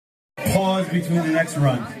pause between the next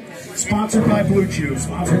run. Sponsored by Blue Chew.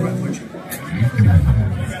 Sponsored by Blue Chew.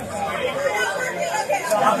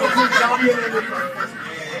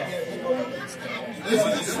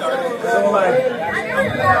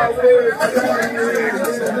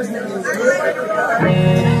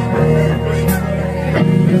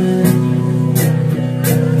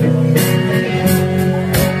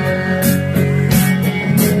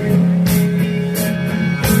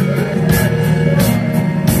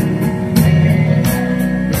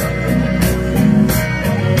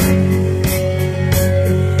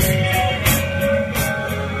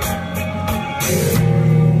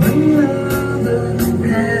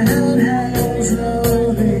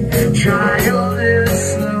 Child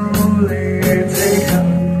is slowly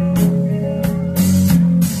taken.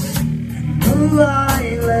 The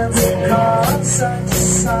violence caused such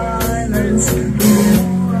silence.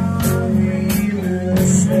 Who are we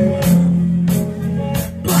listening?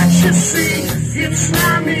 But you see, it's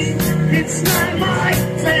not me, it's not my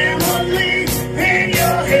family. In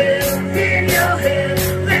your head,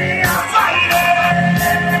 they are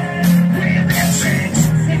fighting with their tricks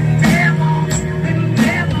and their bones and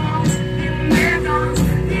their bones.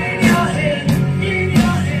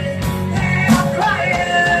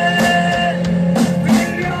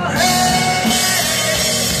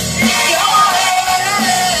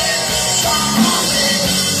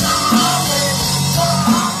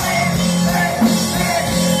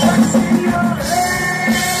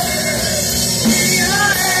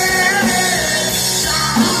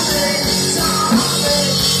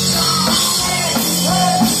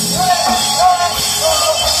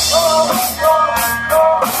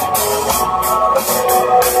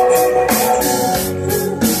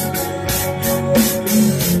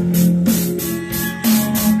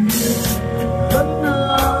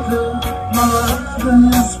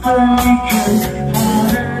 Mother's breaking,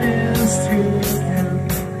 heart is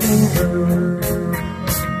taken over.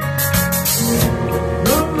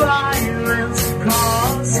 The violence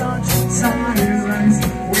caused such silence.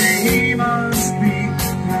 We must be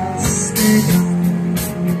mistaken.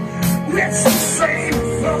 It's the same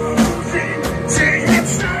thing.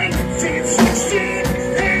 It's 1916.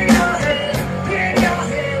 In your head,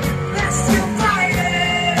 they're still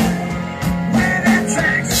fighting. With their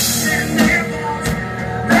tanks and their bones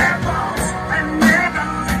and their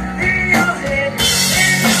guns. In your head,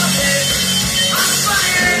 I'm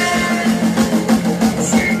fighting.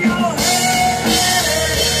 It's in your head,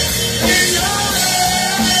 in your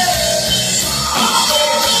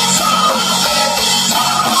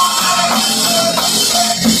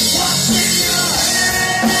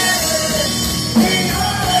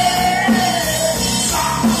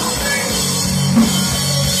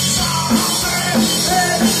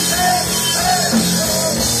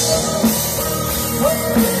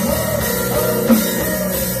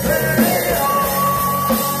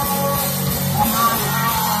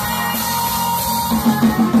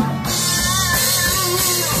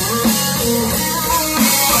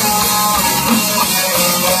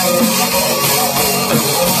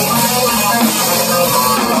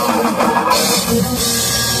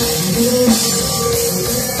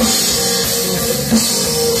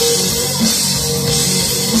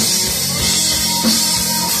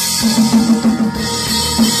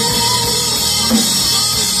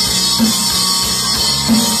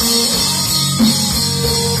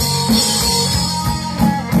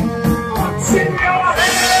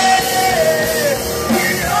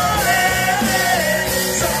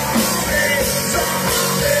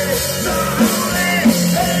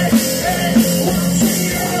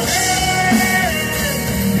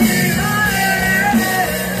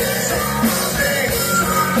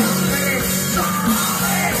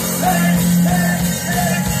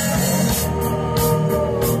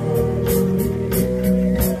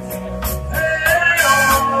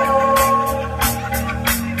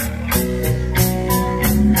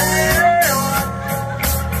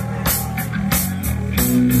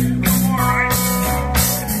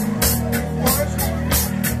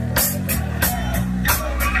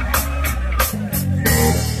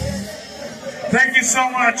Thank you so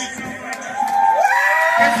much. It's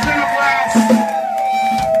been a blast.